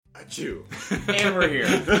got you. And we're here.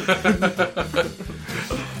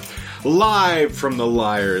 Live from the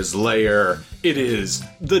Liar's Lair, it is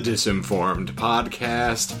the Disinformed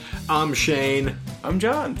Podcast. I'm Shane. I'm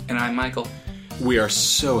John. And I'm Michael. We are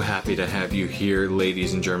so happy to have you here,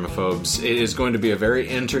 ladies and germaphobes. It is going to be a very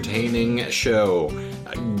entertaining show.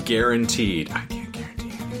 Guaranteed. I can't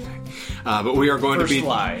guarantee anything. But we are going to be...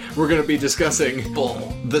 We're going to be discussing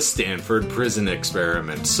the Stanford prison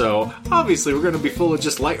experiment. So, obviously, we're going to be full of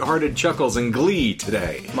just lighthearted chuckles and glee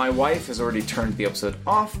today. My wife has already turned the episode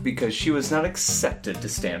off because she was not accepted to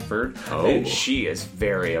Stanford. Oh. And she is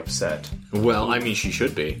very upset. Well, I mean, she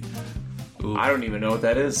should be. Ooh. I don't even know what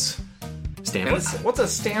that is. Stanford? What's a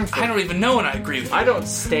Stanford? I don't even know, and I agree with you. I don't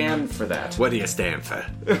stand for that. What do you stand for?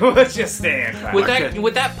 What you stand for?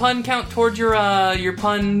 Would that pun count towards your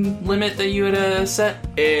pun limit that you had set?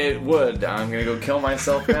 It would. I'm gonna go kill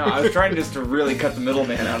myself now. I was trying just to really cut the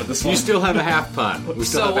middleman out of this one. You still have a half pun. We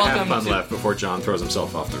still have a half pun to... left before John throws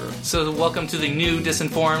himself off the roof. So welcome to the new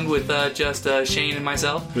Disinformed with just Shane and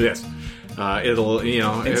myself. Yes. It'll, you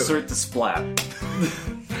know... Insert the splat.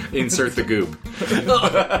 Insert the goop.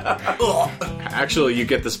 Actually, you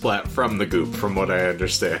get the splat from the goop, from what I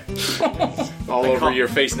understand. All over your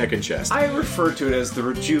face, neck, and chest. I refer to it as the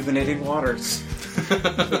rejuvenating waters.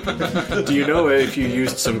 Do you know if you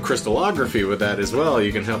used some crystallography with that as well,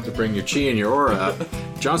 you can help to bring your chi and your aura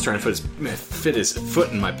up? John's trying to fit his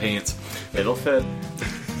foot in my pants. It'll fit.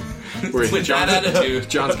 With that attitude.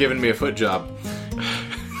 John's giving me a foot job.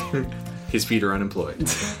 His feet are unemployed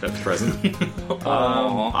at present.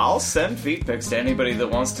 I'll send feet pics to anybody that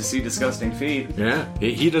wants to see disgusting feet. Yeah,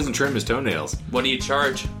 he doesn't trim his toenails. What do you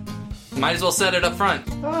charge? Might as well set it up front.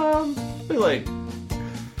 Be like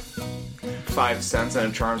 5 cents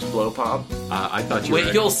and a Charms blow pop. I thought you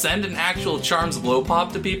Wait, you'll send an actual Charms blow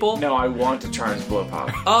pop to people? No, I want a Charms blow pop.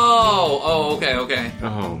 Okay.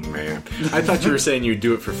 Oh, man. I thought you were saying you'd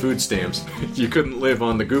do it for food stamps. You couldn't live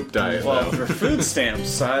on the goop diet, Well, though. for food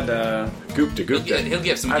stamps, I'd Goop to goop diet. He'll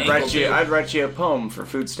give some I'd write you a poem for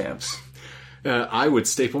food stamps. I would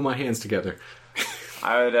staple my hands together.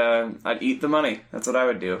 I'd eat the money. That's what I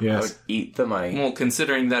would do. Yes. I would eat the money. Well,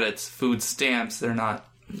 considering that it's food stamps, they're not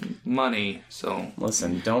money, so...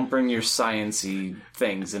 Listen, don't bring your science-y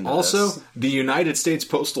things into Also, this. the United States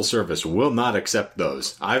Postal Service will not accept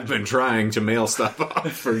those. I've been trying to mail stuff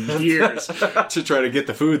off for years to try to get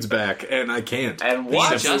the foods back, and I can't. And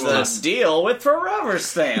what's the deal with forever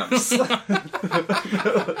stamps?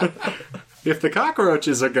 If the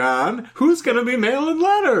cockroaches are gone, who's going to be mailing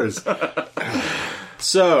letters?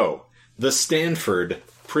 So, the Stanford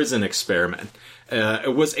prison experiment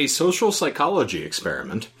was a social psychology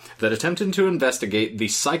experiment that attempted to investigate the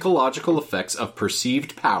psychological effects of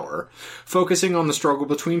perceived power, focusing on the struggle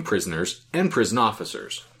between prisoners and prison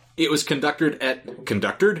officers. It was conducted at...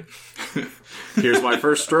 Conducted? Here's my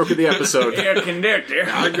first stroke of the episode. Yeah, conductor.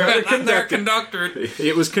 I got it conducted.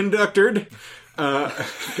 It was conducted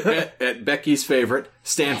at Becky's favorite,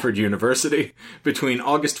 Stanford University, between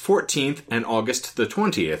August 14th and August the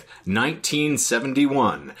 20th,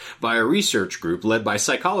 1971, by a research group led by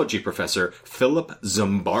psychology professor Philip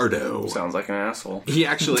Zimbardo. Sounds like an asshole.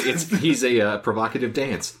 He's a provocative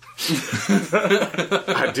dance.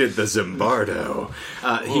 I did the Zimbardo.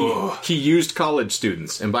 He used college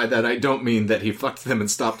students, and by that I don't mean that he fucked them and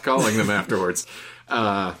stopped calling them afterwards.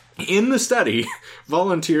 In the study,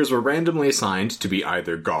 volunteers were randomly assigned to be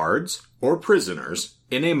either guards or prisoners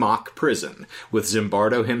in a mock prison, with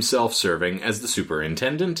Zimbardo himself serving as the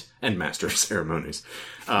superintendent and master of ceremonies.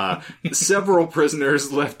 Several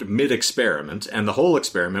prisoners left mid-experiment, and the whole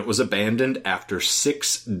experiment was abandoned after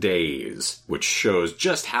 6 days, which shows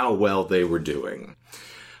just how well they were doing.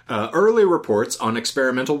 Early reports on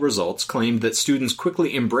experimental results claimed that students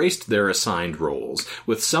quickly embraced their assigned roles,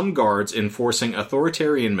 with some guards enforcing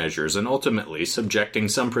authoritarian measures and ultimately subjecting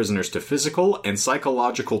some prisoners to physical and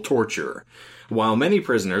psychological torture, while many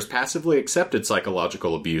prisoners passively accepted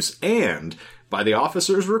psychological abuse and, by the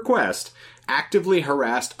officer's request, actively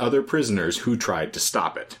harassed other prisoners who tried to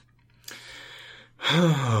stop it.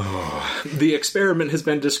 The experiment has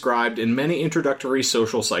been described in many introductory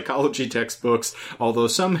social psychology textbooks, although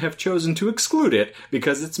some have chosen to exclude it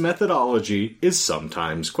because its methodology is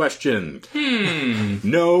sometimes questioned.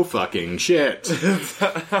 No fucking shit.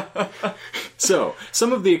 So,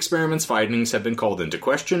 some of the experiment's findings have been called into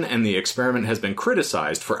question, and the experiment has been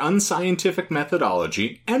criticized for unscientific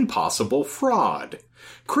methodology and possible fraud.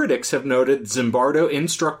 Critics have noted Zimbardo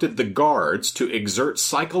instructed the guards to exert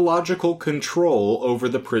psychological control over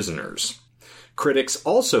the prisoners. Critics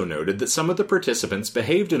also noted that some of the participants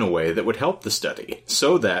behaved in a way that would help the study,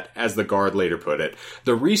 so that, as the Guard later put it,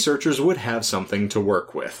 the researchers would have something to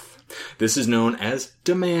work with. This is known as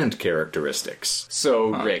demand characteristics. So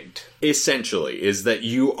rigged. Essentially, is that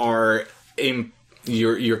you are...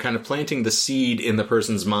 You're kind of planting the seed in the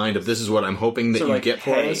person's mind of this is what I'm hoping that you get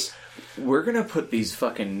for us. We're gonna put these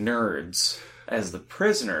fucking nerds as the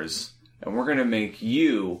prisoners, and we're gonna make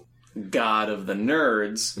you god of the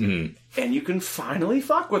nerds, and you can finally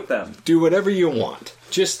fuck with them. Do whatever you want.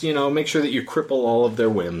 Just, make sure that you cripple all of their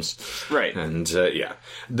whims. Right. And,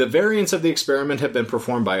 The variants of the experiment have been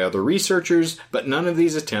performed by other researchers, but none of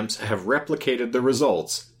these attempts have replicated the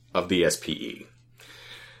results of the SPE.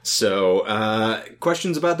 So,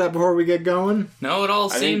 questions about that before we get going? No, it all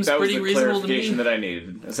seems pretty reasonable to me. I think that was the clarification that I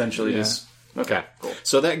needed. Essentially, just... Okay, cool.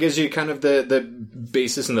 So that gives you kind of the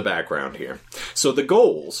basis and the background here. So the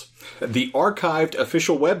goals. The archived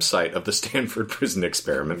official website of the Stanford prison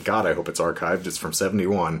experiment, God, I hope it's archived, it's from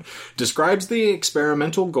 1971, describes the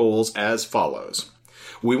experimental goals as follows.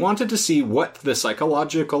 We wanted to see what the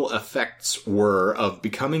psychological effects were of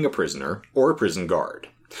becoming a prisoner or a prison guard.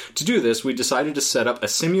 To do this, we decided to set up a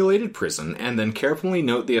simulated prison and then carefully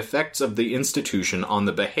note the effects of the institution on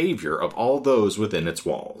the behavior of all those within its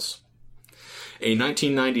walls. A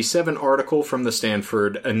 1997 article from the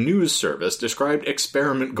Stanford News Service described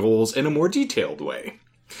experiment goals in a more detailed way.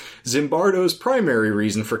 Zimbardo's primary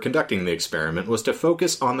reason for conducting the experiment was to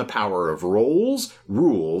focus on the power of roles,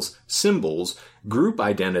 rules, symbols, group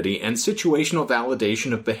identity, and situational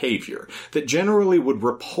validation of behavior that generally would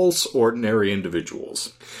repulse ordinary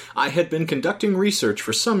individuals. I had been conducting research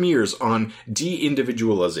for some years on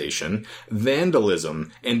de-individualization,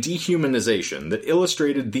 vandalism, and dehumanization that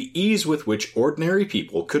illustrated the ease with which ordinary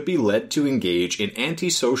people could be led to engage in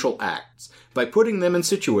antisocial acts by putting them in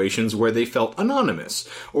situations where they felt anonymous,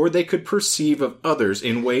 or they could perceive of others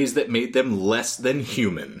in ways that made them less than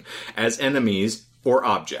human, as enemies or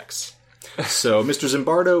objects. So Mr.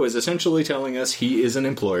 Zimbardo is essentially telling us he is an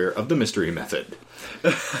employer of the mystery method.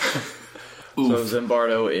 So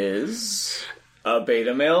Zimbardo is a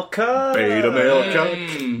beta male cuck. Beta male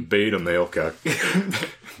cuck. Beta male cuck.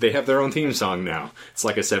 They have their own theme song now. It's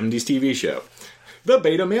like a 70s TV show. The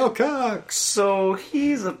beta male cucks. So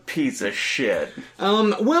he's a piece of shit.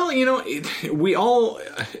 Well, we all,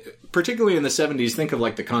 particularly in the 70s, think of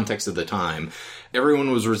like the context of the time.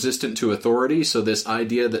 Everyone was resistant to authority, so this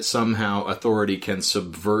idea that somehow authority can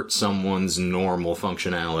subvert someone's normal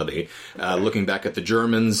functionality. Looking back at the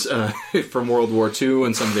Germans from World War II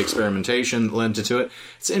and some of the experimentation that led to it,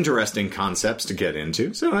 it's interesting concepts to get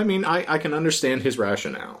into. So, I can understand his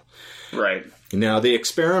rationale. Right. Now, the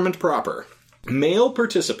experiment proper. Male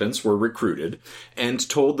participants were recruited and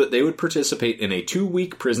told that they would participate in a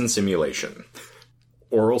 2-week prison simulation.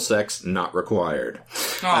 Oral sex not required.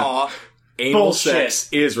 Aww. Anal Bullshit. sex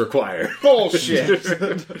is required. Bullshit.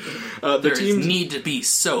 There need to be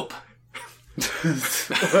soap.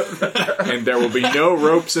 And there will be no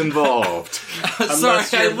ropes involved. Sorry,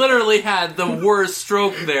 I literally had the worst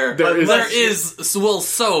stroke there. There is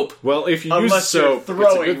soap. Well, if you Unless use soap, you're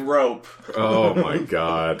throwing rope. Oh my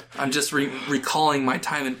god. I'm just recalling my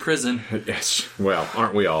time in prison. Yes, well,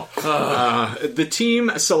 aren't we all? The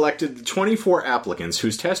team selected 24 applicants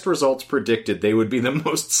whose test results predicted they would be the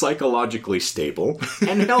most psychologically stable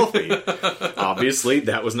and healthy. Obviously,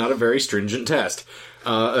 that was not a very stringent test.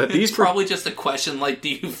 These probably just a question like, do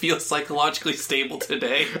you feel psychologically stable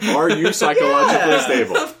today? Are you psychologically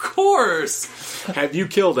stable? Of course! Have you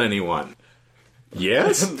killed anyone?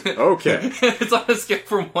 Yes? Okay. It's on a scale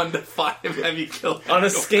from 1 to 5. Have you killed anyone? On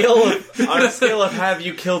a scale of have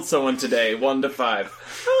you killed someone today, 1 to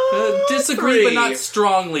 5. Disagree, 3. but not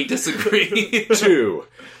strongly disagree. 2.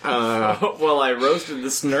 Well, I roasted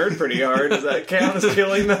this nerd pretty hard. Does that count as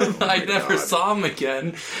killing them? I never saw him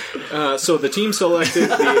again. So the team selected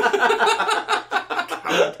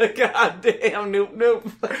God damn,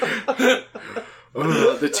 nope.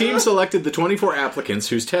 The team selected the 24 applicants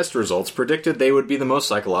whose test results predicted they would be the most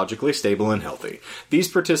psychologically stable and healthy. These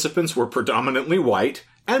participants were predominantly white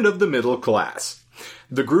and of the middle class.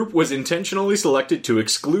 The group was intentionally selected to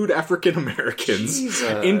exclude African Americans,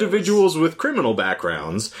 individuals with criminal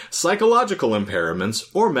backgrounds, psychological impairments,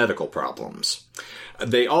 or medical problems.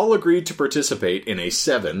 They all agreed to participate in a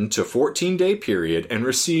 7 to 14-day period and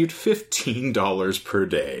received $15 per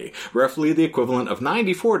day, roughly the equivalent of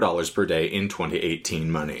 $94 per day in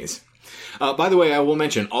 2018 monies. By the way, I will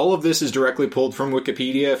mention, all of this is directly pulled from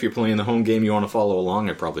Wikipedia. If you're playing the home game, you want to follow along.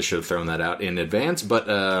 I probably should have thrown that out in advance, but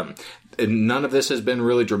none of this has been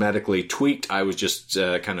really dramatically tweaked. I was just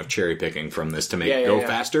kind of cherry-picking from this to make it go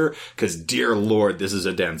faster, because dear lord, this is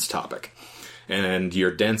a dense topic. And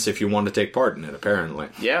you're dense if you want to take part in it, apparently.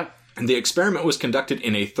 Yeah. And the experiment was conducted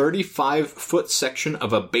in a 35-foot section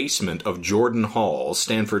of a basement of Jordan Hall,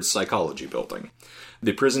 Stanford's psychology building.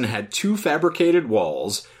 The prison had 2 fabricated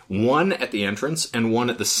walls, one at the entrance and one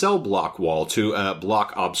at the cell block wall to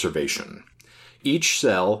block observation. Each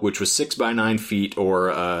cell, which was 6 by 9 feet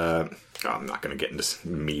or, I'm not going to get into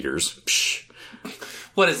meters. Psh.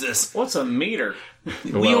 What is this? What's a meter?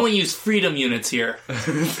 We only use freedom units here.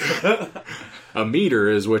 A meter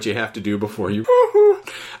is what you have to do before you...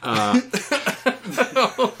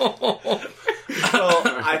 Well,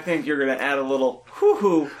 I think you're going to add a little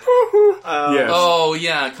hoo-hoo. Yes. Oh,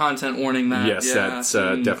 yeah, content warning that. Yes, yeah. that's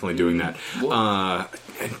definitely doing that.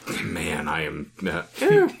 Man, I am...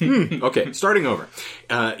 Okay, starting over.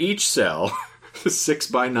 Each cell, 6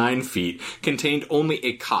 by 9 feet, contained only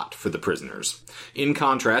a cot for the prisoners. In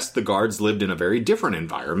contrast, the guards lived in a very different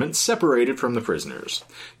environment, separated from the prisoners.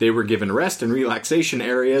 They were given rest and relaxation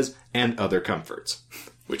areas and other comforts.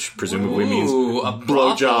 Which presumably means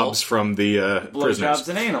blowjobs from the prisoners. Blowjobs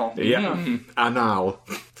and anal. Yeah, anal.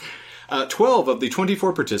 12 of the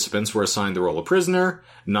 24 participants were assigned the role of prisoner,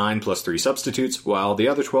 9 plus 3 substitutes, while the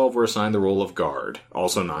other 12 were assigned the role of guard,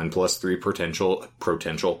 also 9 plus 3 potential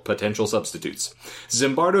substitutes.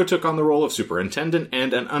 Zimbardo took on the role of superintendent,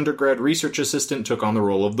 and an undergrad research assistant took on the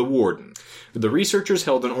role of the warden. The researchers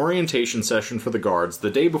held an orientation session for the guards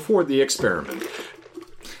the day before the experiment.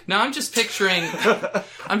 Now I'm just picturing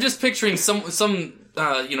some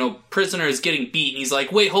prisoner is getting beat, and he's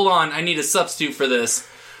like, "Wait, hold on, I need a substitute for this."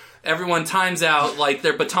 Everyone times out, like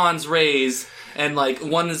their batons raise, and like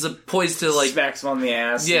one is poised to like smacks him on the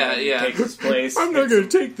ass. Yeah. Take his place. I'm not going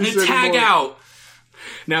to take this anymore. Tag out.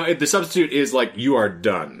 Now, if the substitute is like, you are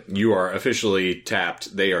done. You are officially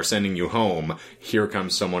tapped. They are sending you home. Here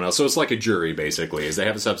comes someone else. So it's like a jury, basically, is they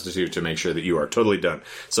have a substitute to make sure that you are totally done.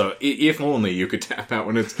 So if only you could tap out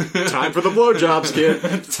when it's time for the blowjobs, kid.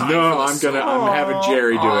 I'm having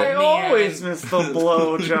Jerry do it. I always miss the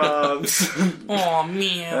blowjobs. Oh,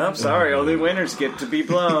 man. I'm sorry, only winners get to be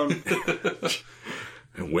blown.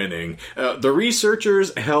 Winning. The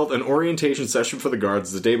researchers held an orientation session for the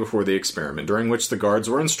guards the day before the experiment, during which the guards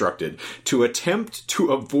were instructed to attempt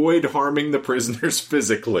to avoid harming the prisoners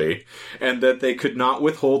physically, and that they could not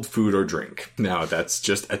withhold food or drink. Now, that's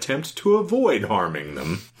just attempt to avoid harming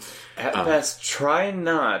them. At best, try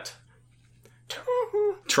not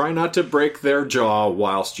to break their jaw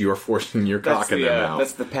whilst you are forcing your cock in their mouth.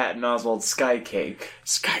 That's the Patton Oswalt sky cake.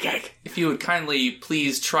 Sky cake. If you would kindly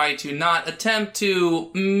please try to not attempt to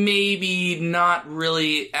maybe not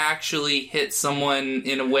really actually hit someone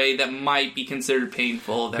in a way that might be considered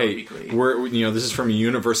painful, that would be great. This is from a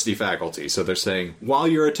university faculty, so they're saying, while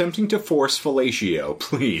you're attempting to force fellatio,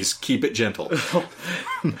 please keep it gentle.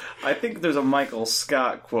 I think there's a Michael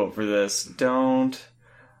Scott quote for this. Don't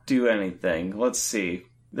do anything. Let's see.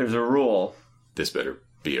 There's a rule. This better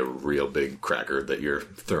be a real big cracker that you're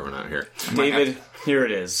throwing out here. David, here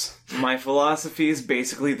it is. My philosophy is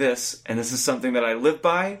basically this, and this is something that I live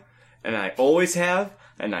by, and I always have,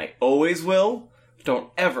 and I always will. Don't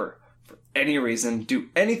ever, for any reason, do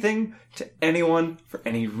anything to anyone for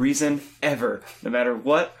any reason ever. No matter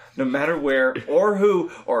what, no matter where, or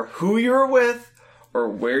who you're with, or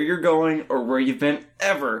where you're going, or where you've been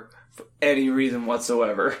ever, for any reason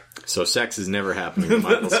whatsoever. So sex is never happening to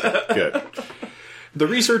Michael Scott. Good. The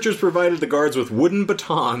researchers provided the guards with wooden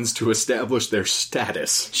batons to establish their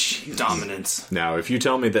status. Dominance. Now, if you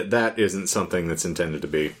tell me that isn't something that's intended to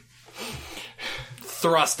be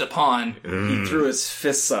thrust upon. He threw his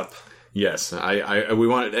fists up. Yes, we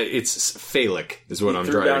want it. It's phallic, is what I'm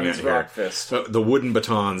driving at here. Rock fist. The wooden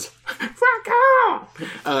batons.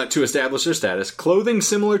 To establish their status, clothing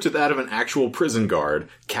similar to that of an actual prison guard,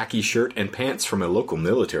 khaki shirt and pants from a local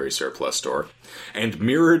military surplus store, and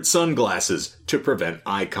mirrored sunglasses to prevent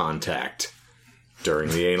eye contact during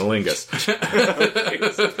the analingus.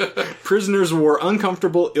 Prisoners wore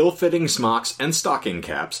uncomfortable, ill-fitting smocks and stocking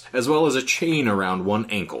caps, as well as a chain around one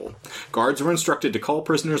ankle. Guards were instructed to call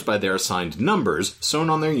prisoners by their assigned numbers, sewn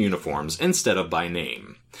on their uniforms, instead of by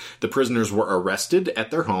name. The prisoners were arrested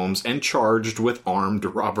at their homes and charged with armed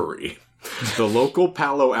robbery. The local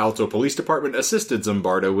Palo Alto Police Department assisted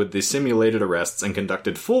Zimbardo with the simulated arrests and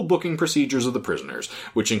conducted full booking procedures of the prisoners,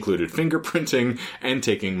 which included fingerprinting and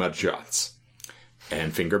taking mud shots.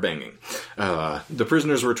 And finger banging. The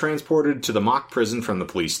prisoners were transported to the mock prison from the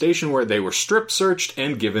police station, where they were strip searched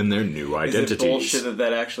and given their new identities. Is it bullshit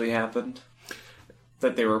that actually happened?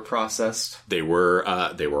 That they were processed? They were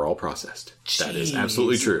all processed. Jeez. That is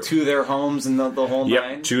absolutely true. To their homes and the whole nine?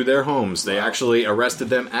 Yep, to their homes. They actually arrested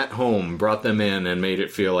them at home, brought them in, and made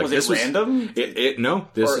it feel like was random? No.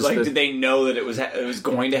 Did they know that it was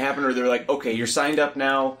going to happen, or they're like, okay, you're signed up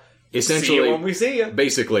now. Essentially, see you when we see you.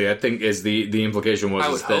 Basically, I think is the implication was. I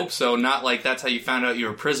would hope so. Not like that's how you found out you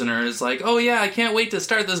were a prisoner. It's like, oh yeah, I can't wait to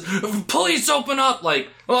start this. Police, open up! Like,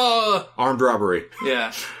 armed robbery.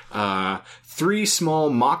 Yeah. 3 small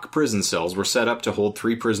mock prison cells were set up to hold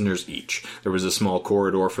 3 prisoners each. There was a small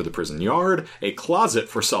corridor for the prison yard, a closet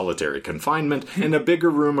for solitary confinement, and a bigger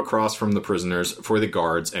room across from the prisoners for the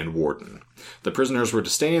guards and warden. The prisoners were to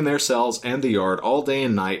stay in their cells and the yard all day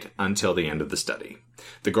and night until the end of the study.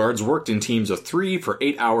 The guards worked in teams of 3 for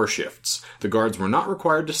 8-hour shifts. The guards were not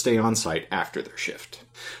required to stay on site after their shift.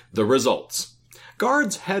 The results.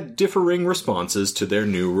 Guards had differing responses to their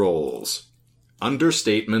new roles.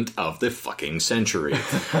 Understatement of the fucking century.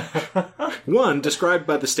 One, described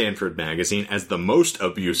by the Stanford magazine as the most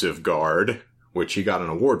abusive guard, which he got an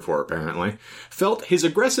award for apparently, felt his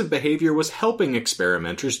aggressive behavior was helping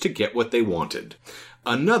experimenters to get what they wanted.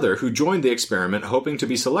 Another, who joined the experiment hoping to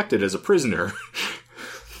be selected as a prisoner...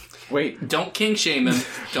 Wait. Don't kink shame him.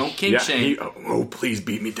 Don't kink shame. Please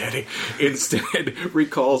beat me, Daddy. Instead,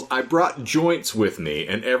 recalls, I brought joints with me,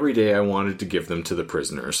 and every day I wanted to give them to the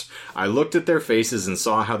prisoners. I looked at their faces and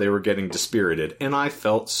saw how they were getting dispirited, and I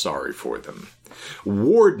felt sorry for them.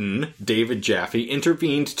 Warden David Jaffe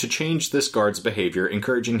intervened to change this guard's behavior,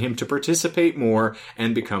 encouraging him to participate more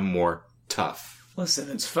and become more tough. Listen,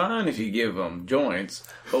 it's fine if you give them joints,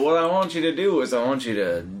 but what I want you to do is I want you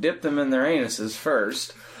to dip them in their anuses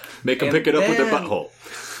first. Make them pick it up with their butthole.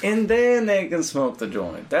 And then they can smoke the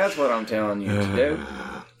joint. That's what I'm telling you to do.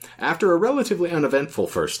 After a relatively uneventful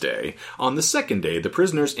first day, on the second day, the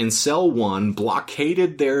prisoners in Cell 1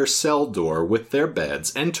 blockaded their cell door with their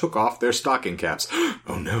beds and took off their stocking caps.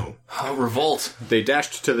 Oh no. Revolt. They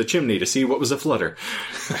dashed to the chimney to see what was aflutter.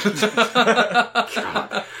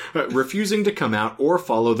 God. Refusing to come out or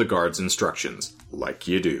follow the guards' instructions. Like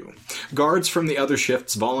you do. Guards from the other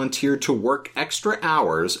shifts volunteered to work extra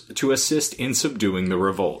hours to assist in subduing the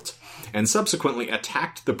revolt, and subsequently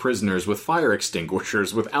attacked the prisoners with fire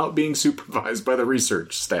extinguishers without being supervised by the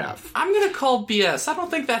research staff. I'm gonna call BS. I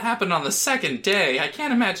don't think that happened on the second day. I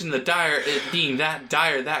can't imagine it being that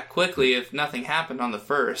dire that quickly if nothing happened on the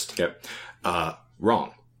first. Yep.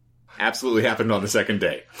 Wrong. Absolutely happened on the second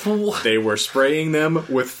day. What? They were spraying them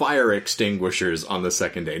with fire extinguishers on the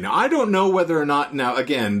second day. Now, I don't know whether or not... Now,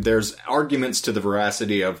 again, there's arguments to the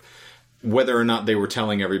veracity of whether or not they were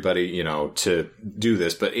telling everybody, to do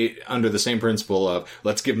this. But under the same principle of,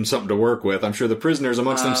 let's give them something to work with, I'm sure the prisoners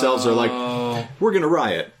amongst themselves are like, we're going to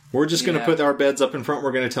riot. We're just going to put our beds up in front.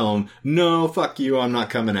 We're going to tell them, no, fuck you, I'm not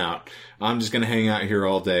coming out. I'm just going to hang out here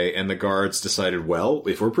all day. And the guards decided, well,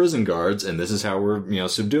 if we're prison guards and this is how we're,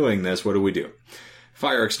 subduing this, what do we do?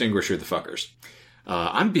 Fire extinguisher the fuckers.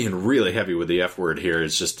 I'm being really heavy with the F word here.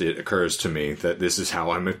 It's just, it occurs to me that this is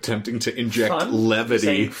how I'm attempting to inject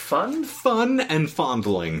levity. Fun? Fun and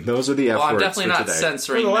fondling. Those are the F words I'm definitely not today.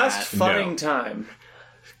 censoring for the last that. time.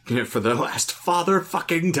 For the last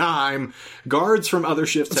father-fucking time, guards from other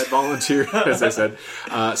shifts had volunteered, as I said.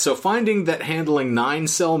 So finding that handling 9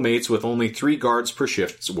 cellmates with only 3 guards per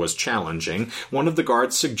shift was challenging, one of the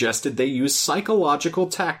guards suggested they use psychological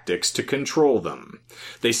tactics to control them.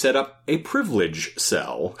 They set up a privilege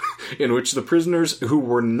cell, in which the prisoners who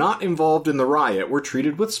were not involved in the riot were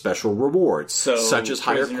treated with special rewards, such as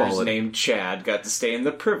higher quality. Named Chad got to stay in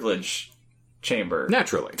the privilege chamber.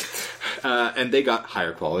 Naturally. And they got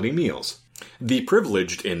higher quality meals. The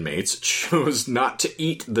privileged inmates chose not to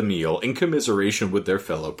eat the meal in commiseration with their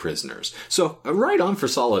fellow prisoners. So, right on for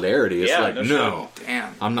solidarity. It's no,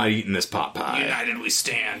 damn, I'm not eating this pot pie. United we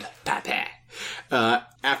stand. Pot pie.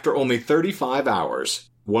 After only 35 hours,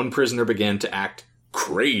 one prisoner began to act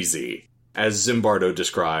crazy. As Zimbardo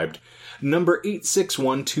described, number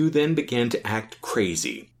 8612 then began to act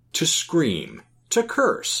crazy, to scream, to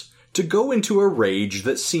curse, to go into a rage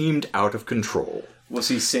that seemed out of control. Was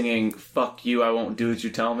he singing, fuck you, I won't do what you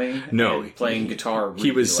tell me? No. And playing guitar really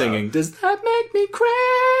He was loud. singing, does that make me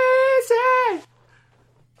crazy?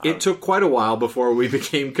 It took quite a while before we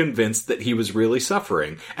became convinced that he was really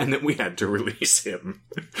suffering, and that we had to release him.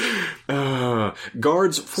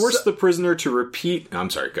 Guards forced the prisoner to repeat... I'm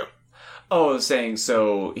sorry, go. Oh, I was saying,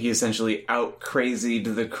 so he essentially out-crazied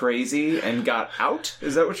the crazy and got out?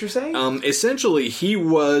 Is that what you're saying? Essentially, he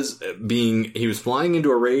was flying into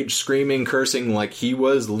a rage, screaming, cursing, like he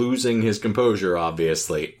was losing his composure,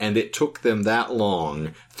 obviously. And it took them that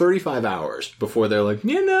long, 35 hours, before they're like,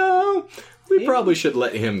 We probably should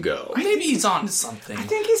let him go. Maybe he's on to something. I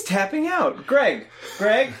think he's tapping out. Greg.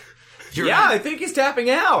 You're right. I think he's tapping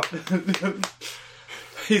out.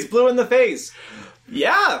 He's blue in the face.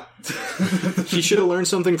 Yeah. He should have learned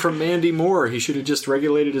something from Mandy Moore. He should have just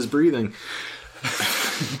regulated his breathing.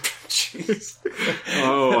 Jeez.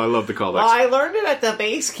 Oh, I love the callbacks. Well, I learned it at the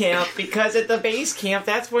base camp, because at the base camp,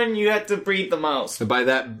 that's when you have to breathe the most. By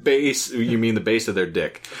that base, you mean the base of their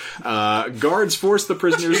dick. Guards forced the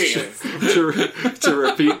prisoners to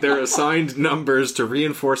repeat their assigned numbers to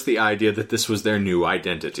reinforce the idea that this was their new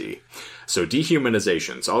identity. So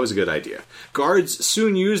dehumanization's always a good idea. Guards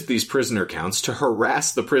soon used these prisoner counts to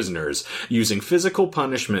harass the prisoners, using physical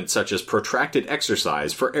punishment such as protracted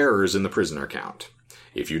exercise for errors in the prisoner count.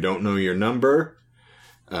 If you don't know your number,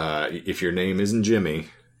 if your name isn't Jimmy,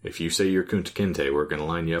 if you say you're Kunta Kinte, we're going to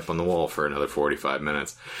line you up on the wall for another 45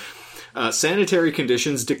 minutes. Sanitary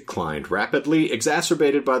conditions declined rapidly,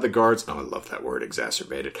 exacerbated by the guards... Oh, I love that word,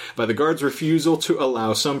 exacerbated. By the guards' refusal to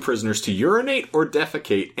allow some prisoners to urinate or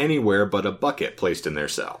defecate anywhere but a bucket placed in their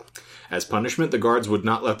cell. As punishment, the guards would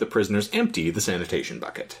not let the prisoners empty the sanitation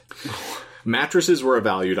bucket. Mattresses were a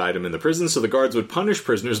valued item in the prison, so the guards would punish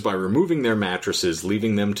prisoners by removing their mattresses,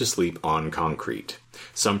 leaving them to sleep on concrete.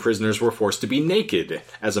 Some prisoners were forced to be naked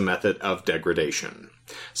as a method of degradation.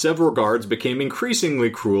 Several guards became increasingly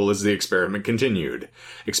cruel as the experiment continued.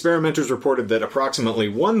 Experimenters reported that approximately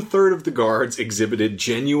 1/3 of the guards exhibited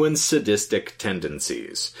genuine sadistic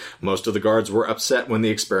tendencies. Most of the guards were upset when the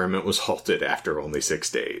experiment was halted after only 6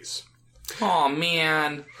 days. Aw,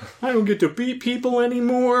 man. I don't get to beat people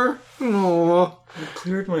anymore. Aww. I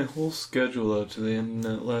cleared my whole schedule out to the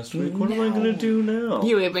internet last week. What am I going to do now?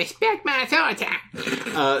 You will respect my authority.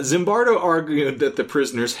 Zimbardo argued that the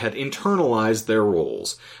prisoners had internalized their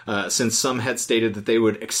roles, since some had stated that they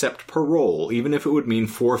would accept parole, even if it would mean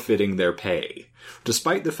forfeiting their pay.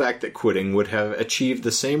 Despite the fact that quitting would have achieved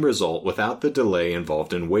the same result without the delay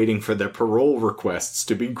involved in waiting for their parole requests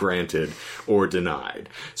to be granted or denied.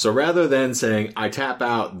 So rather than saying, I tap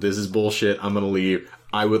out, this is bullshit, I'm going to leave,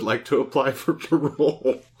 I would like to apply for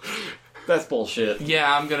parole. That's bullshit.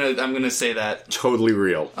 Yeah, I'm gonna say that. Totally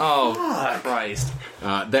real. Oh, Christ.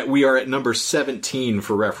 That we are at number 17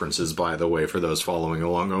 for references, by the way, for those following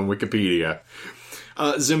along on Wikipedia.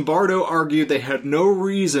 Zimbardo argued they had no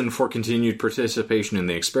reason for continued participation in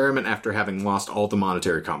the experiment after having lost all the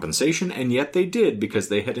monetary compensation, and yet they did because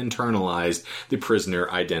they had internalized the prisoner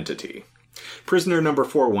identity. Prisoner number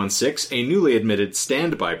 416, a newly admitted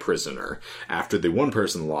standby prisoner, after the one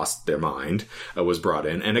person lost their mind, was brought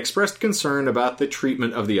in and expressed concern about the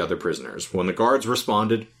treatment of the other prisoners. When the guards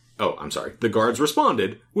responded... the guards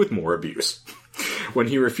responded with more abuse. When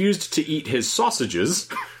he refused to eat his sausages...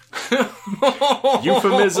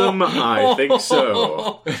 Euphemism, I think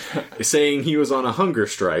so. Saying he was on a hunger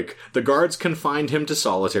strike, the guards confined him to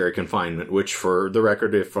solitary confinement, which, for the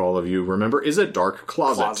record, if all of you remember, is a dark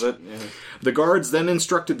closet. Yeah. The guards then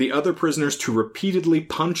instructed the other prisoners to repeatedly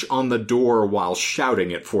punch on the door while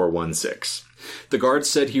shouting at 416. The guards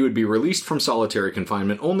said he would be released from solitary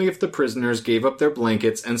confinement only if the prisoners gave up their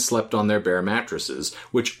blankets and slept on their bare mattresses,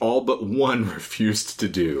 which all but one refused to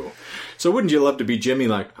do. So wouldn't you love to be Jimmy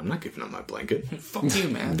like, I'm not giving up my blanket. Fuck you,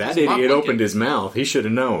 man. That It's my idiot blanket. opened his mouth. He should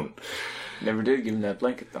have known. Never did give him that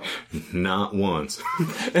blanket, though. Not once.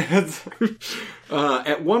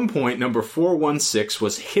 At one point, number 416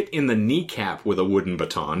 was hit in the kneecap with a wooden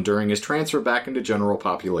baton during his transfer back into general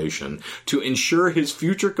population to ensure his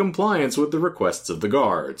future compliance with the requests of the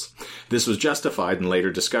guards. This was justified in later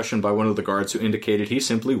discussion by one of the guards who indicated he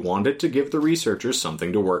simply wanted to give the researchers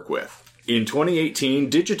something to work with. In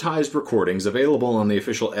 2018, digitized recordings available on the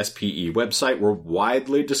official SPE website were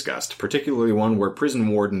widely discussed, particularly one where prison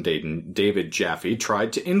warden David Jaffe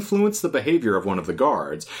tried to influence the behavior of one of the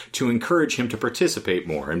guards to encourage him to participate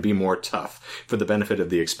more and be more tough for the benefit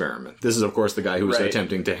of the experiment. This is, of course, the guy who was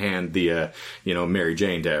attempting to hand the, Mary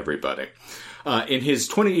Jane to everybody. In his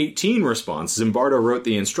 2018 response, Zimbardo wrote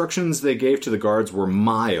the instructions they gave to the guards were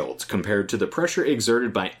mild compared to the pressure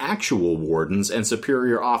exerted by actual wardens and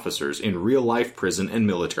superior officers in real-life prison and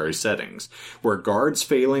military settings, where guards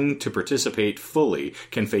failing to participate fully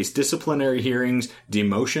can face disciplinary hearings,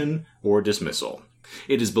 demotion, or dismissal.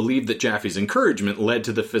 It is believed that Jaffe's encouragement led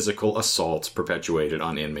to the physical assaults perpetuated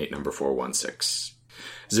on inmate number 416.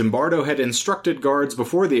 Zimbardo had instructed guards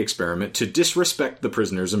before the experiment to disrespect the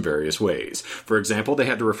prisoners in various ways. For example, they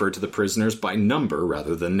had to refer to the prisoners by number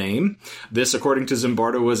rather than name. This, according to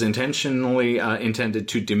Zimbardo, was intentionally intended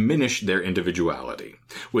to diminish their individuality.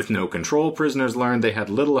 With no control, prisoners learned they had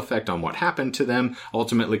little effect on what happened to them,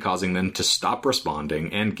 ultimately causing them to stop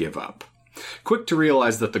responding and give up. Quick to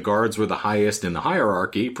realize that the guards were the highest in the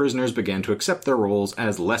hierarchy, prisoners began to accept their roles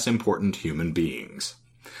as less important human beings.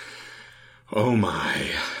 Oh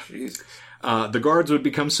my. Jesus. The guards would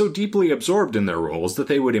become so deeply absorbed in their roles that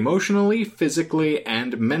they would emotionally, physically,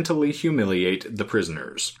 and mentally humiliate the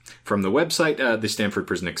prisoners. From the website, The Stanford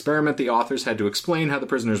Prison Experiment, the authors had to explain how the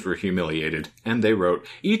prisoners were humiliated, and they wrote,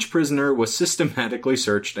 "Each prisoner was systematically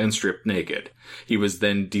searched and stripped naked. He was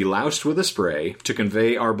then deloused with a spray to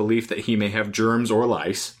convey our belief that he may have germs or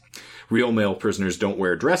lice. Real male prisoners don't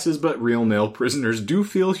wear dresses, but real male prisoners do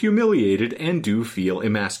feel humiliated and do feel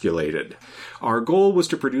emasculated. Our goal was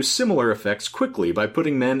to produce similar effects quickly by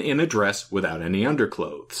putting men in a dress without any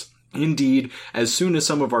underclothes. Indeed, as soon as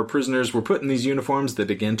some of our prisoners were put in these uniforms, they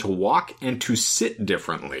began to walk and to sit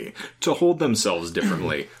differently, to hold themselves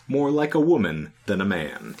differently, more like a woman than a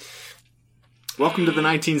man." Welcome to the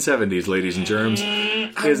 1970s, ladies and germs.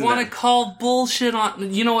 I want to call bullshit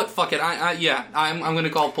on... You know what? Fuck it. I'm going to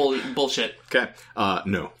call bullshit. Okay.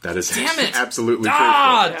 No, that is Damn it. absolutely truthful.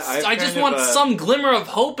 Yeah, I just want some glimmer of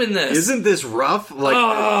hope in this. Isn't this rough? Like,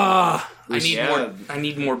 I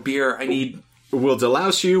need more beer. We'll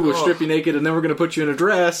delouse you, we'll strip you naked, and then we're going to put you in a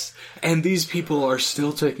dress. And these people are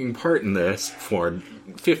still taking part in this for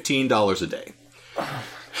 $15 a day.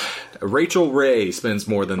 Rachel Ray spends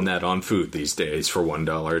more than that on food these days for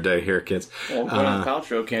 $1 a day. Here, kids. Well, Gwyneth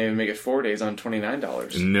Paltrow can't even make it 4 days on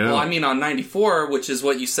 $29. No. Well, I mean, on 94, which is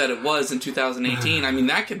what you said it was in 2018, I mean,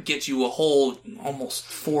 that could get you a whole almost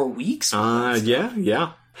 4 weeks.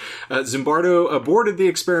 Yeah. Zimbardo aborted the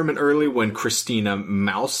experiment early when Christina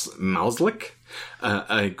Mauslich,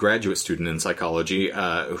 a graduate student in psychology,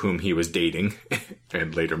 whom he was dating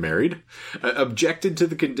and later married, objected to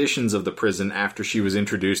the conditions of the prison after she was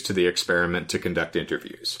introduced to the experiment to conduct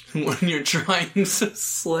interviews. When you're trying to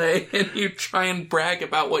slay and you try and brag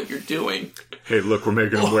about what you're doing. Hey, look, we're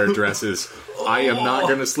making them wear dresses. I am not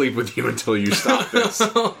going to sleep with you until you stop this.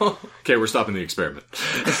 Okay, we're stopping the experiment.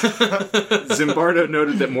 Zimbardo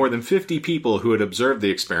noted that more than 50 people who had observed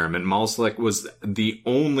the experiment, Mauslich was the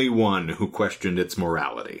only one who questioned its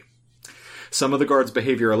morality. Some of the guards'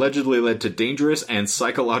 behavior allegedly led to dangerous and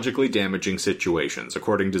psychologically damaging situations.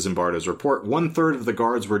 According to Zimbardo's report, 1/3 of the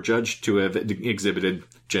guards were judged to have exhibited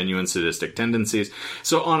genuine sadistic tendencies.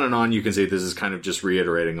 So on and on, you can see this is kind of just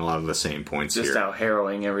reiterating a lot of the same points just here. Just how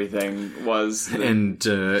harrowing everything was. And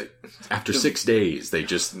after 6 days, they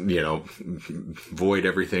just, void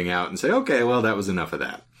everything out and say, okay, well, that was enough of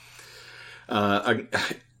that.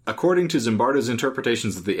 According to Zimbardo's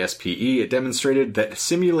interpretations of the SPE, it demonstrated that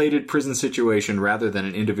simulated prison situation rather than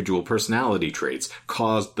an individual personality traits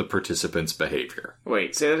caused the participants' behavior.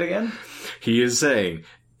 Wait, say that again? He is saying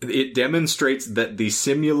it demonstrates that the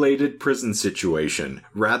simulated prison situation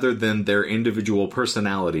rather than their individual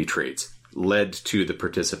personality traits led to the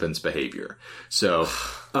participants' behavior. So,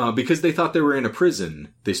 because they thought they were in a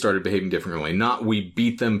prison, they started behaving differently. Not we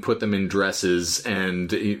beat them, put them in dresses, and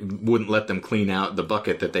wouldn't let them clean out the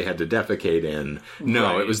bucket that they had to defecate in. No,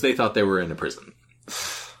 right. It was they thought they were in a prison.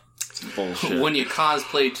 It's bullshit. When you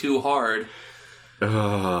cosplay too hard.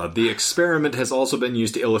 The experiment has also been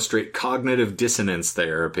used to illustrate cognitive dissonance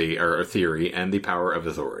theory and the power of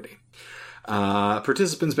authority.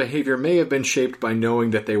 Participants' behavior may have been shaped by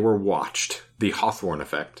knowing that they were watched, the Hawthorne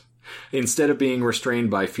effect. Instead of being restrained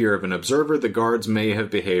by fear of an observer, the guards may have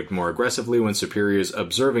behaved more aggressively when superiors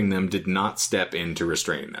observing them did not step in to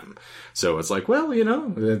restrain them. So it's like, well,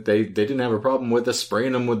 they didn't have a problem with us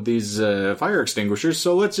spraying them with these fire extinguishers,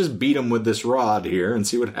 so let's just beat them with this rod here and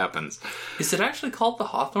see what happens. Is it actually called the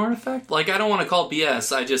Hawthorne effect? Like, I don't want to call it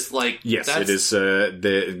BS, I just, Yes, it is,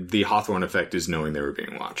 the Hawthorne effect is knowing they were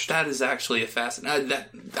being watched. That is actually a fascinating...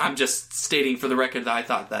 I'm just stating for the record that I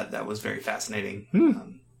thought that was very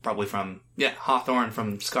fascinating. Probably from, Hawthorne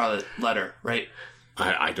from Scarlet Letter, right?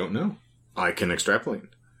 I don't know. I can extrapolate.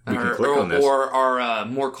 We can click on this. Or our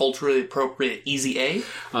more culturally appropriate Easy A?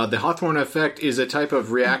 The Hawthorne effect is a type of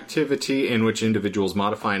reactivity in which individuals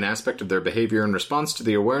modify an aspect of their behavior in response to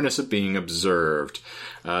the awareness of being observed.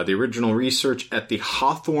 The original research at the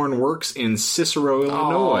Hawthorne Works in Cicero,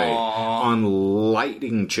 Illinois, on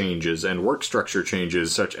lighting changes and work structure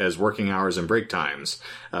changes such as working hours and break times,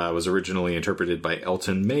 was originally interpreted by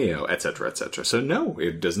Elton Mayo, etc., etc. So no,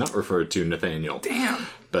 it does not refer to Nathaniel. Damn.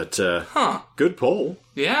 But, good poll.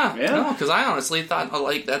 Yeah. No, because I honestly thought,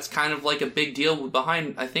 that's kind of like a big deal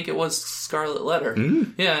behind, I think it was Scarlet Letter.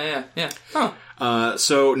 Mm. Yeah. Huh.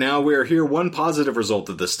 So now we're here. One positive result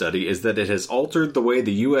of the study is that it has altered the way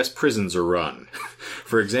the U.S. prisons are run.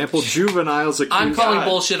 For example, juveniles accused... I'm calling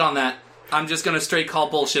bullshit on that. I'm just going to straight call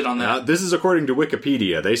bullshit on that. This is according to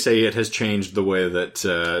Wikipedia. They say it has changed the way that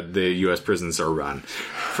the U.S. prisons are run.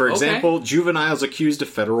 For example, juveniles accused of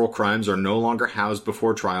federal crimes are no longer housed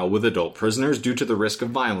before trial with adult prisoners due to the risk of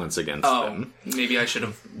violence against them. Maybe I should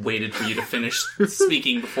have waited for you to finish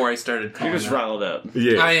speaking before I started calling. You're just riled up.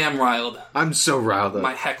 Yeah. I am riled. I'm so riled up.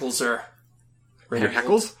 My heckles are... Your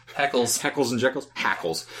heckles? Heckles. Heckles and jeckles?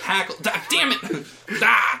 Hackles. Damn it!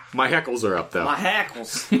 Ah! My heckles are up, though. My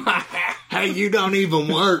hackles. Hey, you don't even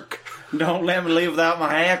work. Don't let me leave without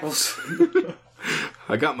my hackles.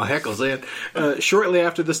 I got my heckles in. Shortly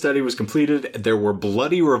after the study was completed, there were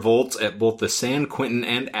bloody revolts at both the San Quentin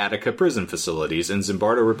and Attica prison facilities, and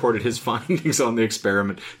Zimbardo reported his findings on the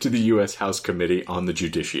experiment to the U.S. House Committee on the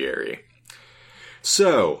Judiciary.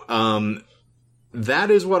 So,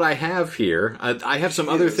 that is what I have here. I have some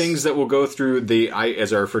other things that will go through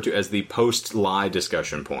as I refer to as the post-lie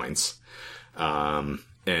discussion points.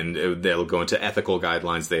 And they'll go into ethical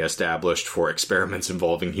guidelines they established for experiments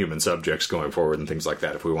involving human subjects going forward and things like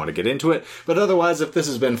that if we want to get into it. But otherwise, if this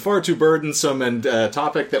has been far too burdensome and a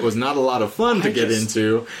topic that was not a lot of fun to get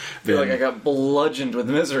into... I feel like I got bludgeoned with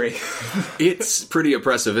misery. It's pretty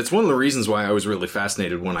oppressive. It's one of the reasons why I was really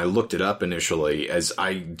fascinated when I looked it up initially, as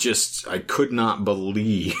I could not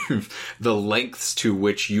believe the lengths to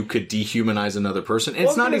which you could dehumanize another person. And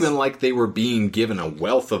it's not even like they were being given a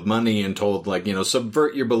wealth of money and told,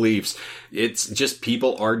 subvert your beliefs. It's just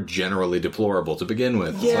people are generally deplorable to begin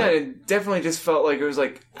with. Yeah, it definitely just felt like it was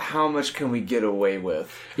like, how much can we get away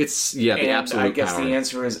with? It's, the absolute I guess power. the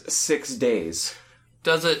answer is 6 days.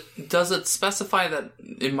 Does it specify that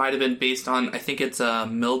it might have been based on, I think it's a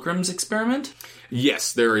Milgram's experiment?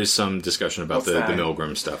 Yes, there is some discussion about the that?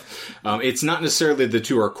 Milgram stuff. It's not necessarily the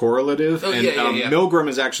two are correlative. Oh, and yeah. Milgram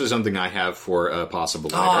is actually something I have for a possible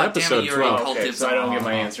later episode as well. Okay, so I don't get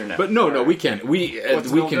my answer now. But no, we can. We can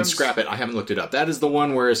Milgram's? scrap it. I haven't looked it up. That is the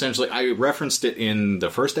one where essentially I referenced it in the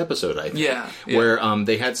first episode, I think. Yeah. Where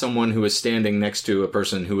they had someone who was standing next to a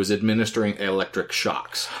person who was administering electric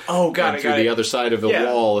shocks. Oh, got and it. through the other side of the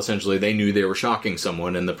wall, essentially, they knew they were shocking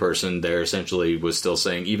someone, and the person there essentially was still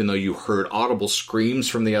saying, even though you heard audible screams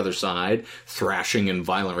from the other side, thrashing and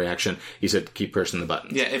violent reaction, he said, keep pressing the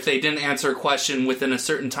buttons. Yeah, if they didn't answer a question within a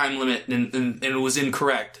certain time limit and it was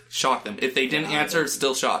incorrect, shock them. If they didn't answer,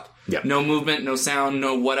 still shocked. Yep. No movement, no sound,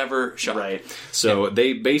 no whatever, shock. Right. So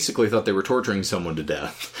they basically thought they were torturing someone to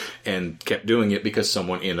death and kept doing it because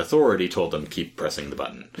someone in authority told them keep pressing the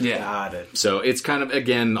button. Yeah. Got it. So it's kind of,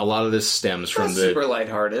 again, a lot of this stems from That's the... super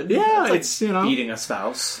lighthearted. Yeah, That's it's, eating a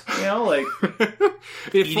spouse. Like...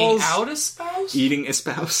 Eating out a spouse? Eating a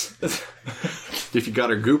spouse. If you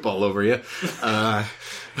got her goop all over you. I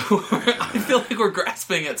feel like we're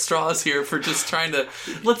grasping at straws here for just trying to...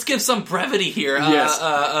 Let's give some brevity here.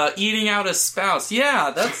 Yes. Eating out a spouse.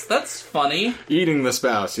 Yeah, that's funny. Eating the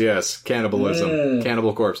spouse, yes. Cannibalism.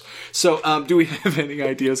 Cannibal corpse. So, do we have any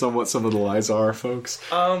ideas on what some of the lies are, folks?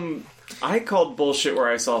 I called bullshit where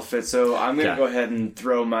I saw fit, so I'm going to Okay. go ahead and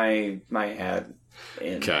throw my hat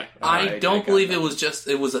in. Okay. I don't believe it was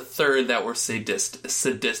a third that were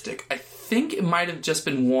sadistic. I think it might have just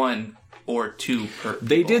been one or two per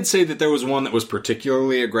They people. did say that there was one that was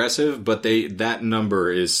particularly aggressive, but that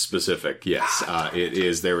number is specific. Yes, it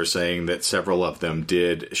is. They were saying that several of them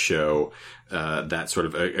did show that sort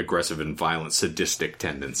of aggressive and violent, sadistic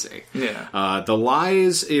tendency. Yeah. The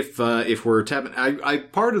lies, if we're tapping,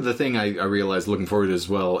 part of the thing I realized looking forward as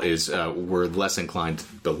well is we're less inclined to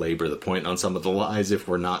belabor the point on some of the lies if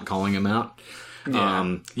we're not calling them out.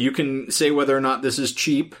 Yeah. You can say whether or not this is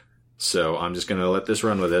cheap. So I'm just going to let this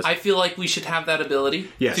run with this. I feel like we should have that ability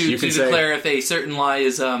Yes, to you can say- declare if a certain lie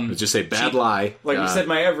is just say bad cheap. lie. Like you said,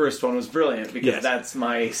 my Everest one was brilliant because Yes. that's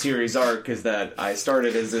my series arc. Is that I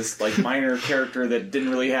started as this minor character that didn't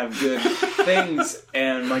really have good things,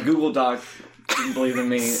 and my Google Doc didn't believe in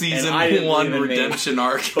me. Season and I didn't 1 believe in me. redemption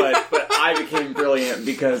arc. But I became brilliant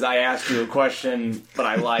because I asked you a question, but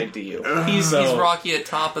I lied to you. He's Rocky at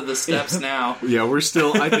top of the steps now. Yeah, we're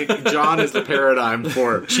still. I think John is the paradigm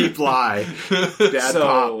for cheap lie. Dad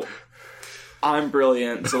pop. I'm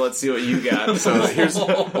brilliant, so let's see what you got. So here's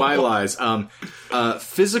my lies.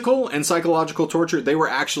 Physical and psychological torture. They were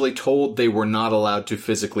actually told they were not allowed to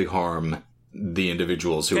physically harm the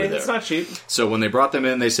individuals who were there. That's not cheap. So when they brought them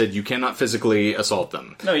in, they said you cannot physically assault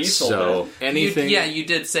them. No, you sold so it. anything. You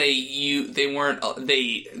did say they weren't.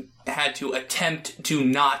 They had to attempt to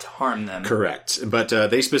not harm them. Correct. But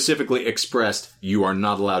they specifically expressed you are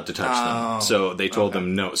not allowed to touch them. So they told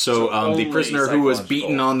them no. So the prisoner who was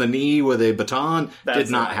beaten on the knee with a baton did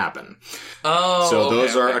not happen. Oh, so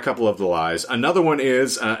those are a couple of the lies. Another one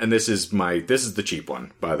is, and this is the cheap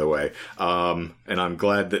one, by the way. And I'm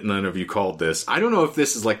glad that none of you called this. I don't know if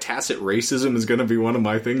this is like tacit racism is going to be one of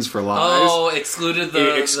my things for lies. Oh, excluded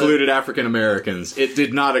It excluded African Americans. It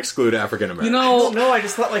did not exclude African Americans. No, I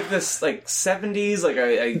just thought like this, like 70s, like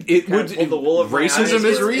I pulled the wool over racism my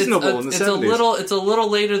eyes. is reasonable in the 70s. It's a little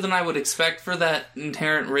later than I would expect for that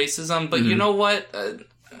inherent racism, but you know what?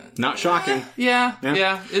 Not shocking. Yeah,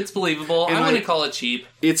 it's believable. I'm going to call it cheap.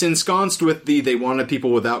 It's ensconced with they wanted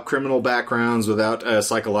people without criminal backgrounds, without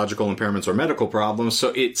psychological impairments or medical problems, so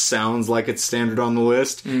it sounds like it's standard on the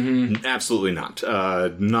list. Mm-hmm. Absolutely not.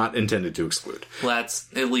 Not intended to exclude. Well, that's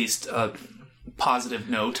at least a positive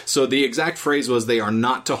note. So the exact phrase was they are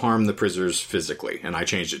not to harm the prisoners physically, and I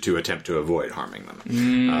changed it to attempt to avoid harming them.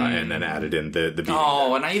 And then added in the beating.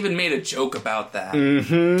 Oh, and I even made a joke about that.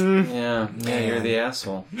 Mm-hmm. Yeah, you're the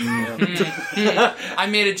asshole. I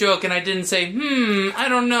made a joke and I didn't say, I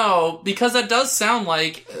don't know, because that does sound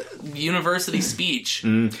like university speech.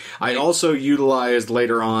 I also utilized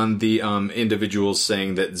later on the individuals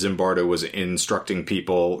saying that Zimbardo was instructing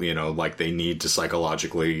people, like they need to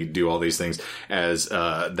psychologically do all these things, as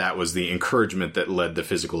that was the encouragement that led the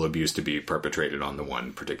physical abuse to be perpetrated on the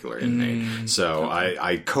one particular inmate. So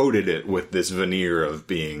I coded it with this veneer of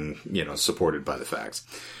being, supported by the facts.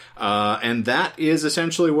 And that is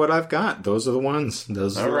essentially what I've got. Those are the ones.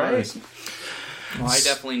 Those are the ones. Well, I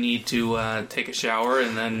definitely need to take a shower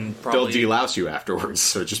and then probably... They'll delouse you afterwards,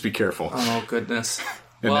 so just be careful. Oh, goodness.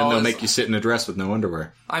 And then they'll make you sit in a dress with no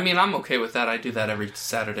underwear. I mean, I'm okay with that. I do that every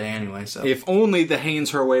Saturday anyway, so... If only the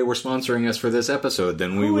Haynes Herway were sponsoring us for this episode,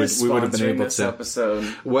 then we would have been able to...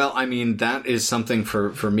 episode? Well, I mean, that is something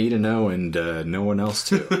for me to know and no one else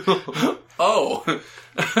to. Oh!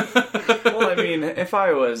 Well, I mean, if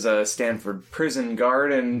I was a Stanford prison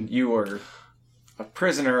guard and you were a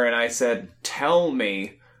prisoner and I said, tell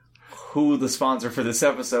me who the sponsor for this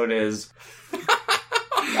episode is...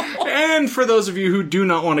 And for those of you who do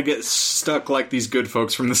not want to get stuck like these good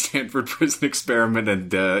folks from the Stanford Prison Experiment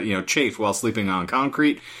and, chafe while sleeping on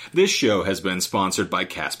concrete, this show has been sponsored by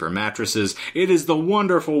Casper Mattresses. It is the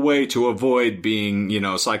wonderful way to avoid being,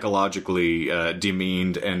 psychologically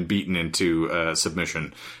demeaned and beaten into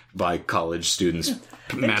submission by college students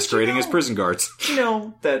masquerading as prison guards. You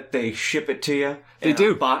know that they ship it to you in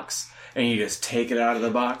a box, and you just take it out of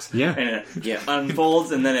the box, and it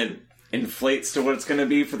unfolds, and then it inflates to what it's going to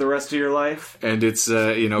be for the rest of your life. And it's,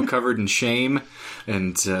 covered in shame.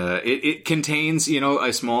 And it contains,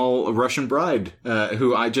 a small Russian bride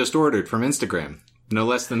who I just ordered from Instagram. No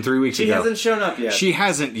less than 3 weeks ago. She hasn't shown up yet. She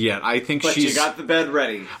hasn't yet. I think but you got the bed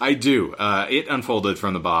ready. I do. It unfolded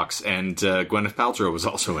from the box, and Gwyneth Paltrow was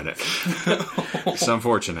also in it. It's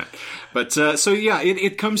unfortunate. But,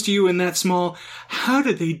 it comes to you in that small, how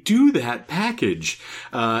did they do that package?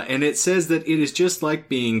 And it says that it is just like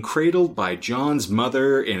being cradled by John's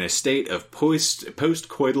mother in a state of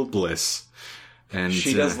post-coital bliss. And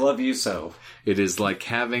she does love you so. It is like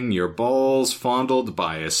having your balls fondled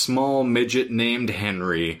by a small midget named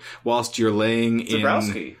Henry whilst you're laying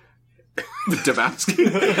Dabrowski.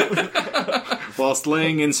 Whilst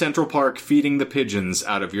laying in Central Park feeding the pigeons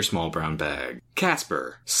out of your small brown bag.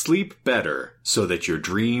 Casper, sleep better so that your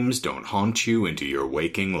dreams don't haunt you into your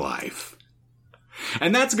waking life.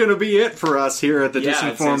 And that's going to be it for us here at the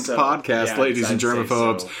Disinformed Podcast, ladies and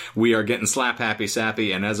germaphobes. We are getting slap happy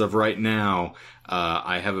sappy, and as of right now,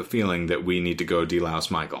 I have a feeling that we need to go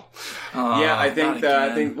delouse Michael. I think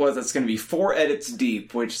that's going to be 4 edits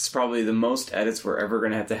deep, which is probably the most edits we're ever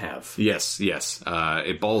going to have. Yes.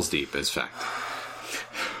 It balls deep, is fact.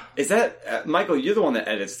 Is that Michael? You're the one that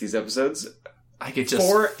edits these episodes. I could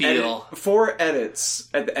just feel 4 edits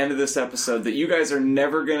at the end of this episode that you guys are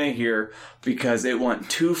never going to hear because it went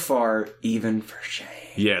too far, even for Shane.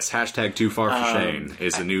 Yes, hashtag too far for Shane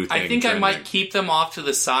is a new thing. I think trending. I might keep them off to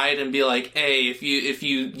the side and be like, hey, if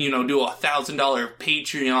you do $1,000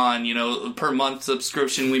 Patreon, per month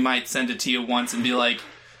subscription, we might send it to you once and be like,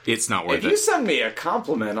 it's not worth it. If you send me a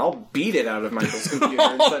compliment, I'll beat it out of Michael's computer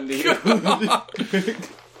and send to you.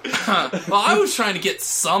 Well, I was trying to get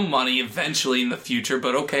some money eventually in the future,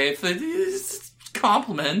 but okay, if it's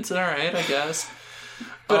compliments, all right, I guess.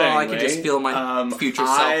 But anyway, I can just feel my future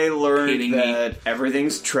self I learned that me.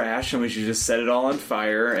 Everything's trash and we should just set it all on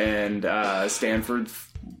fire, and Stanford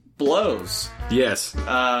blows. Yes.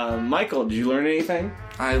 Michael, did you learn anything?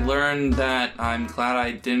 I learned that I'm glad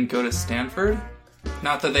I didn't go to Stanford.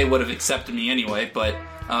 Not that they would have accepted me anyway, but...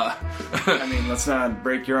 I mean, let's not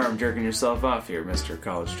break your arm jerking yourself off here, Mr.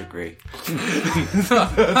 College Degree.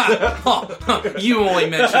 You only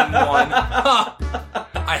mentioned one.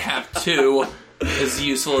 I have two, as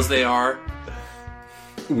useful as they are.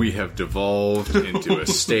 We have devolved into a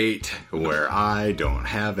state where I don't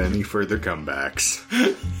have any further comebacks.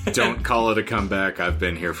 Don't call it a comeback. I've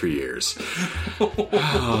been here for years.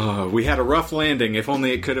 We had a rough landing. If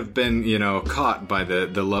only it could have been, caught by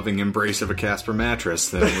the loving embrace of a Casper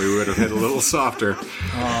mattress, then we would have hit a little softer.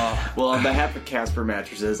 Well, on behalf of Casper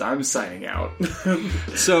Mattresses, I'm signing out.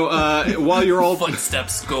 So, while you're all...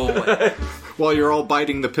 Footsteps go away. While you're all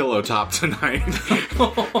biting the pillow top tonight,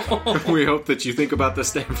 we hope that you think about the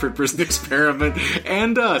Stanford Prison Experiment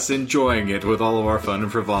and us enjoying it with all of our fun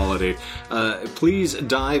and frivolity. Please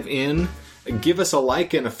dive in. Give us a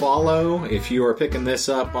like and a follow if you are picking this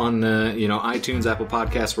up on iTunes, Apple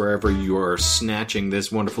Podcasts, wherever you are snatching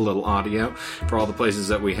this wonderful little audio for all the places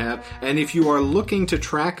that we have. And if you are looking to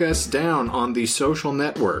track us down on the social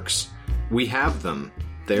networks, we have them.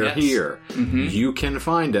 They're here. Mm-hmm. You can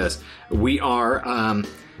find us. We are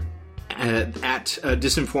at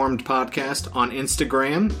Disinformed Podcast on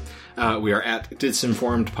Instagram. We are at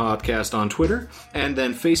Disinformed Podcast on Twitter. And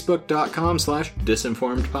then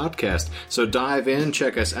Facebook.com/Disinformed Podcast. So dive in,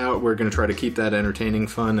 check us out. We're going to try to keep that entertaining,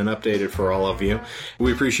 fun, and updated for all of you.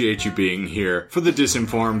 We appreciate you being here for the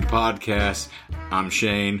Disinformed Podcast. I'm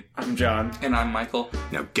Shane. I'm John. And I'm Michael.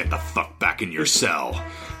 Now get the fuck back in your cell.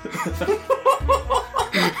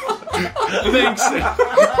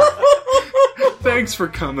 Thanks for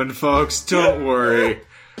coming, folks. Don't worry.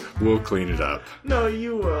 We'll clean it up. No,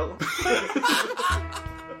 you will.